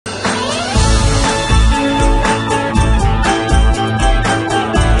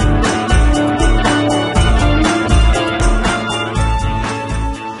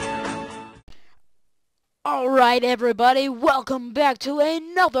Alright everybody, welcome back to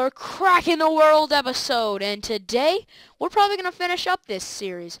another Crack in the World episode, and today we're probably going to finish up this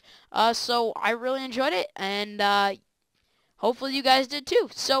series. So I really enjoyed it, and hopefully you guys did too.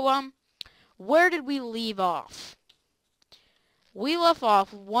 So where did we leave off? We left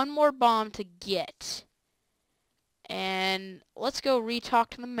off with one more bomb to get. And let's go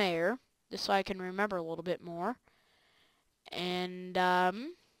re-talk to the mayor, just so I can remember a little bit more. And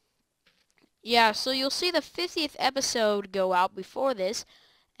yeah, so you'll see the 50th episode go out before this,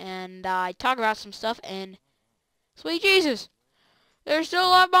 and I talk about some stuff, and sweet Jesus, there's still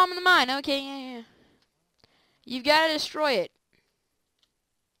a live bomb in the mine. Okay, yeah. You've got to destroy it.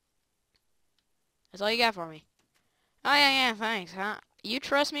 That's all you got for me. Oh, yeah, thanks, huh? You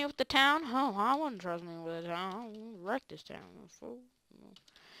trust me with the town? Oh, I wouldn't trust me with the town. I'll wreck this town.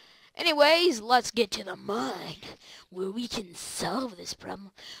 Anyways, let's get to the mine, where we can solve this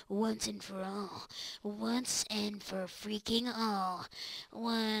problem once and for all. Once and for freaking all.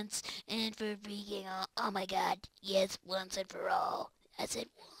 Once and for freaking all. Oh my god, yes, once and for all. I said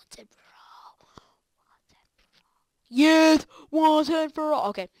once and for all. Once and for all. Yes, once and for all.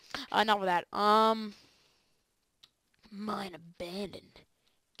 Okay, enough of that. Mine abandoned.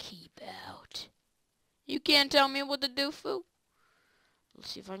 Keep out. You can't tell me what to do, fool.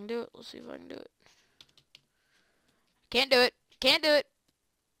 Let's see if I can do it. Let's see if I can do it. Can't do it. Can't do it.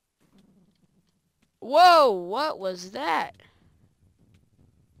 Whoa, what was that?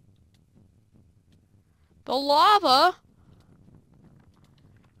 The lava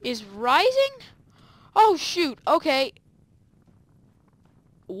is rising? Oh, shoot. Okay.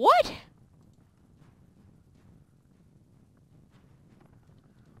 What?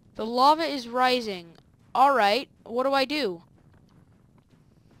 The lava is rising. Alright, what do I do?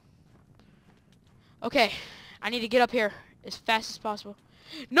 Okay, I need to get up here as fast as possible.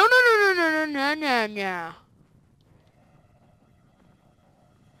 No, no, no, no, no, no, no, no.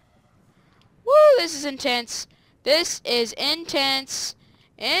 Woo, this is intense. This is intense.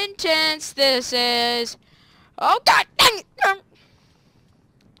 Intense, this is. Oh, god dang it.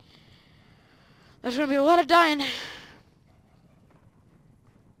 There's gonna be a lot of dying.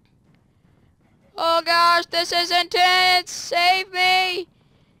 Oh gosh, this is intense. Save me.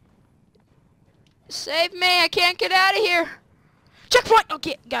 Save me, I can't get out of here. Checkpoint!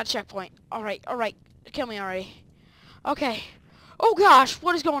 Okay, got a checkpoint. Alright, alright. Kill me already. Okay. Oh gosh,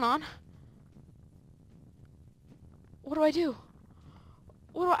 what is going on? What do I do?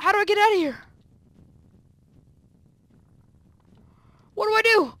 How do I get out of here? What do I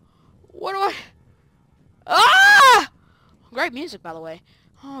do? What do I... Ah! Great music, by the way.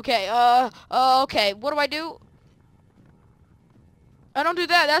 Okay, okay, what do I do? I don't do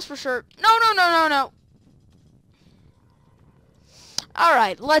that, that's for sure. No, no, no, no, no.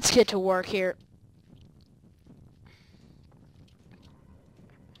 Alright, let's get to work here.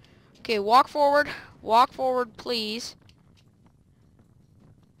 Okay, walk forward. Walk forward, please.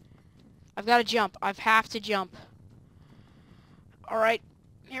 I've got to jump. I have to jump. Alright,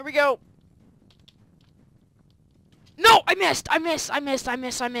 here we go. No, I missed. I missed. I missed. I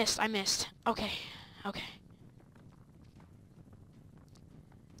missed. I missed. I missed. Okay. Okay.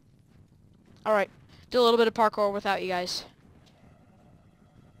 Alright, do a little bit of parkour without you guys.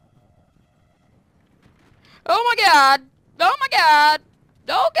 Oh my god! Oh my god!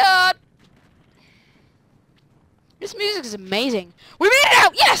 Oh god! This music is amazing. We made it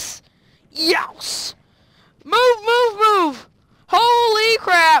out! Yes! Yes! Move, move, move! Holy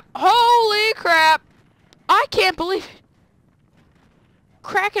crap! Holy crap! I can't believe it.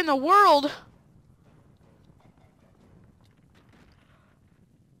 Crack in the world.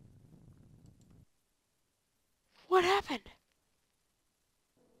 What happened?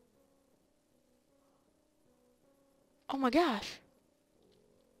 Oh my gosh.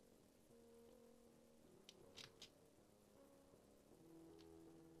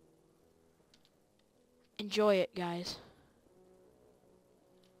 Enjoy it, guys.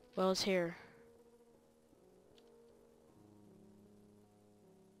 Well, it's here.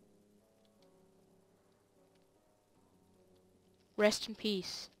 Rest in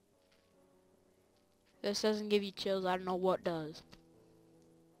peace. If this doesn't give you chills, I don't know what does.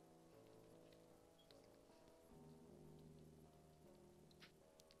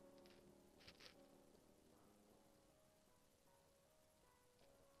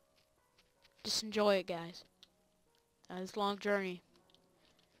 Just enjoy it, guys. This long journey.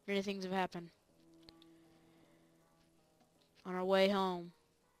 Many things have happened. On our way home.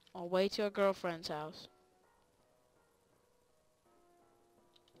 On our way to our girlfriend's house.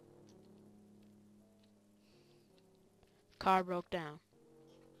 Car broke down.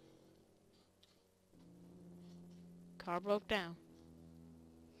 Car broke down.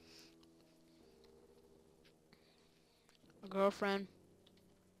 A girlfriend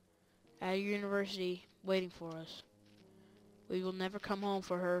at a university waiting for us. We will never come home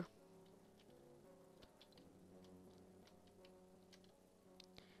for her.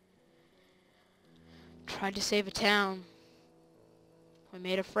 Tried to save a town. We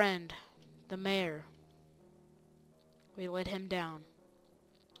made a friend, the mayor. We let him down.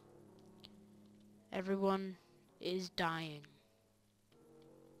 Everyone is dying.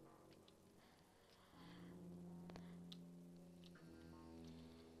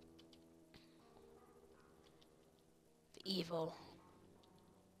 The evil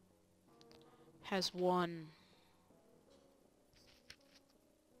has won.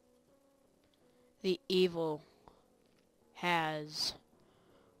 The evil has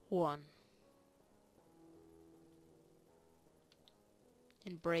won.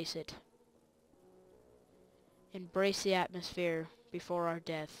 Embrace it. Embrace the atmosphere before our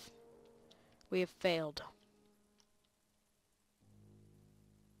death. We have failed.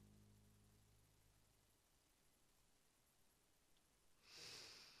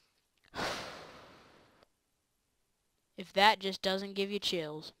 If that just doesn't give you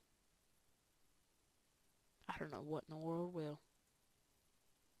chills, I don't know what in the world will.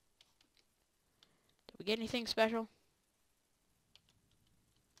 Did we get anything special?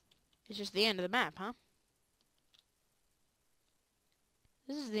 It's just the end of the map, huh?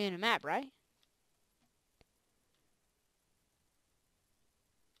 This is the end of the map, right?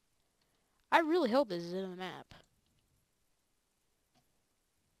 I really hope this is the end of the map.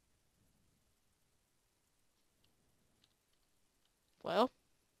 Well,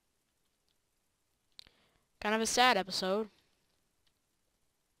 kind of a sad episode.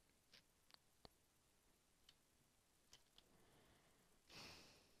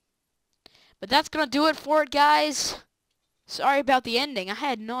 But that's gonna do it for it, guys. Sorry about the ending. I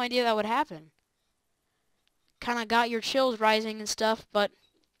had no idea that would happen. Kinda got your chills rising and stuff, but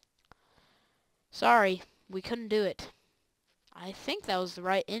sorry, we couldn't do it. I think that was the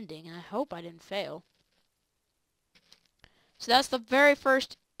right ending, and I hope I didn't fail. So that's the very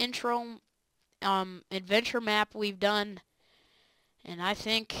first intro adventure map we've done, and I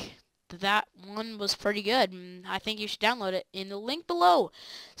think that one was pretty good, and I think you should download it in the link below.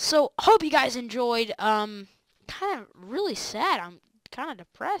 So hope you guys enjoyed. Kind of really sad. I'm kind of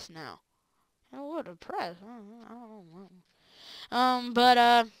depressed now. I'm a little depressed. I don't know.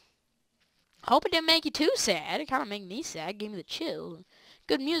 But hope it didn't make you too sad. It kind of made me sad. Gave me the chills.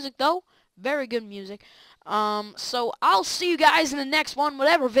 Good music though. Very good music. So I'll see you guys in the next one,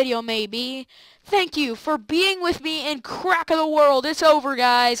 whatever video may be. Thank you for being with me in Crack of the World. It's over,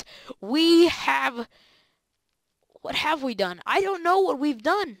 guys. What have we done? I don't know what we've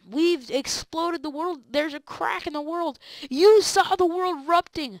done. We've exploded the world. There's a crack in the world. You saw the world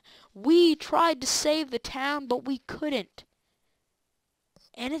erupting. We tried to save the town, but we couldn't.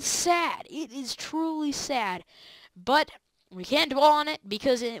 And it's sad. It is truly sad. But we can't dwell on it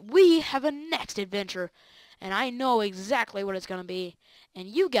because we have a next adventure. And I know exactly what it's going to be. And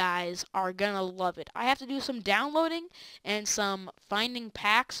you guys are going to love it. I have to do some downloading and some finding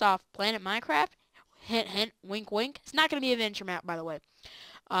packs off Planet Minecraft. Hint, hint, wink, wink. It's not going to be a adventure map, by the way.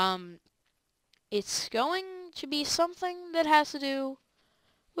 It's going to be something that has to do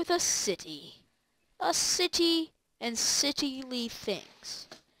with a city. A city and city-ly things.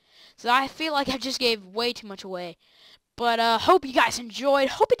 So I feel like I just gave way too much away. But hope you guys enjoyed.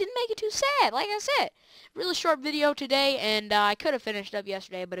 Hope it didn't make it too sad. Like I said, really short video today, and I could have finished up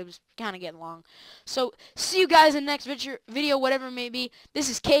yesterday, but it was kind of getting long. So see you guys in the next video, whatever it may be. This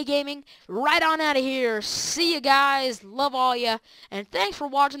is K Gaming. Right on out of here. See you guys. Love all ya, and thanks for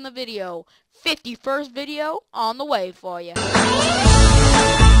watching the video. 51st video on the way for you.